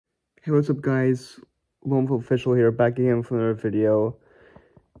Hey, what's up guys? Lone Official here, back again with another video.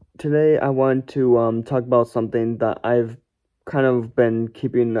 Today I want to talk about something that I've kind of been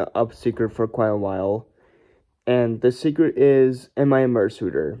keeping up secret for quite a while. And the secret is, am I a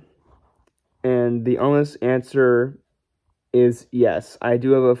Mursuiter? And the honest answer is yes. I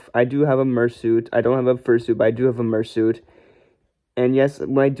do have a Mursuit. I don't have a fursuit, but I do have a Mursuit. And yes,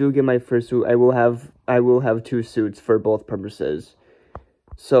 when I do get my fursuit, I will have two suits for both purposes.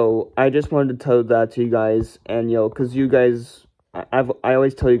 So I just wanted to tell that to you guys, and cause you guys, I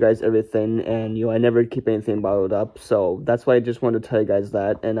always tell you guys everything, and I never keep anything bottled up. So that's why I just wanted to tell you guys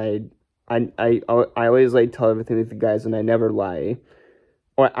that, and I always like tell everything with you guys, and I never lie,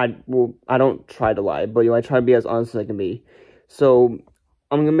 or I don't try to lie, but I try to be as honest as I can be. So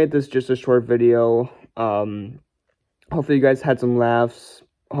I'm gonna make this just a short video. Hopefully you guys had some laughs.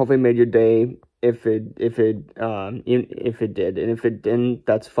 Hopefully it made your day. If it did, and if it didn't,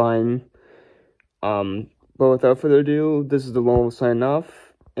 that's fine. But without further ado, this is the Lone Wolf signing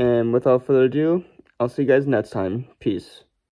off, and without further ado, I'll see you guys next time. Peace.